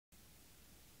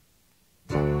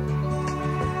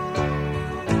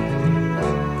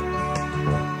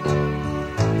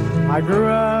I grew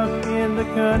up in the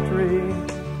country,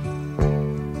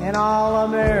 an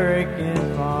all-American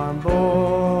farm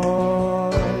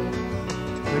boy.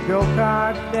 The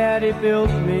go-kart Daddy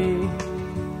built me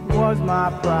was my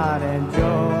pride and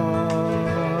joy.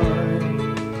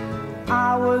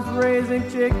 I was raising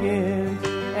chickens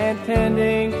and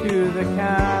tending to the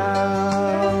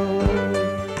cows,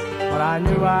 but I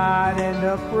knew I'd end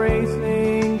up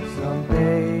racing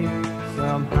someday,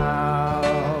 somehow.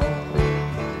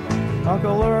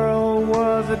 Uncle Earl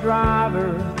was a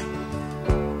driver,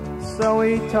 so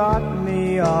he taught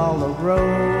me all the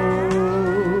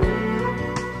road.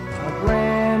 My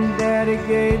granddaddy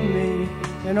gave me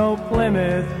an old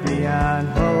Plymouth beyond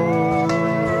hold.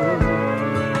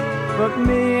 But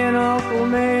me and Uncle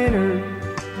Maynard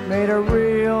made a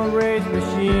real race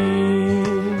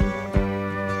machine,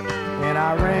 and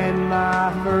I ran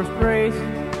my first race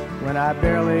when I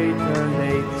barely turned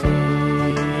 18.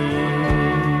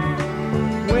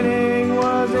 Winning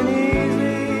wasn't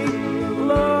easy,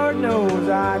 Lord knows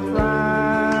I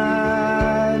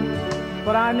tried,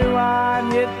 but I knew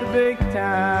I'd hit the big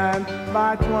time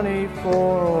by 24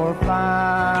 or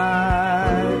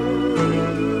 5.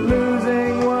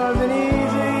 Losing wasn't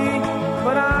easy,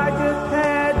 but I just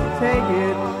had to take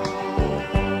it,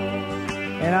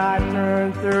 and I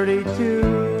turned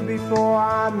 32 before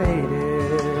I made it.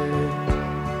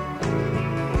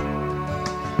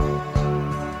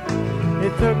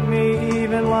 It took me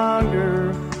even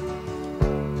longer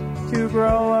to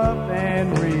grow up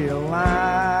and realize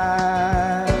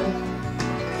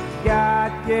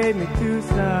God gave me 2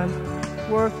 sons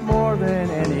worth more than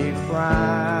any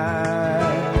prize.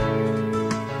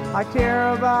 I care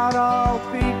about all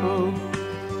people,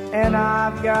 and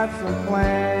I've got some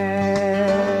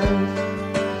plans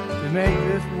to make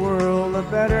this world a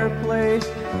better place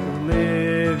to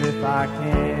live if I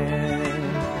can.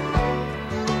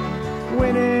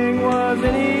 Winning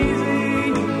wasn't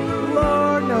easy,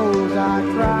 Lord knows I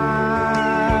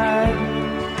tried,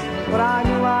 but I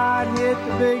knew I'd hit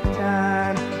the big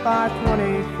time by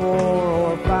 24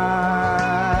 or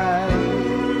 5.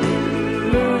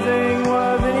 Losing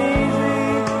wasn't easy,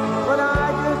 but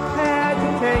I just had to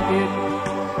take it,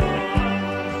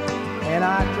 and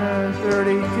I turned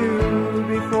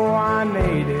 32 before I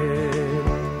made it.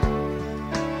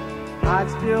 I'd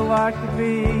still like to be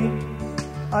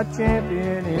a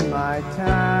champion in my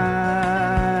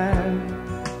time,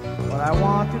 but I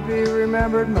want to be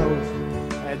remembered most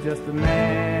as just a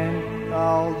man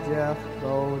called Geoff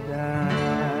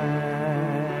Bodine.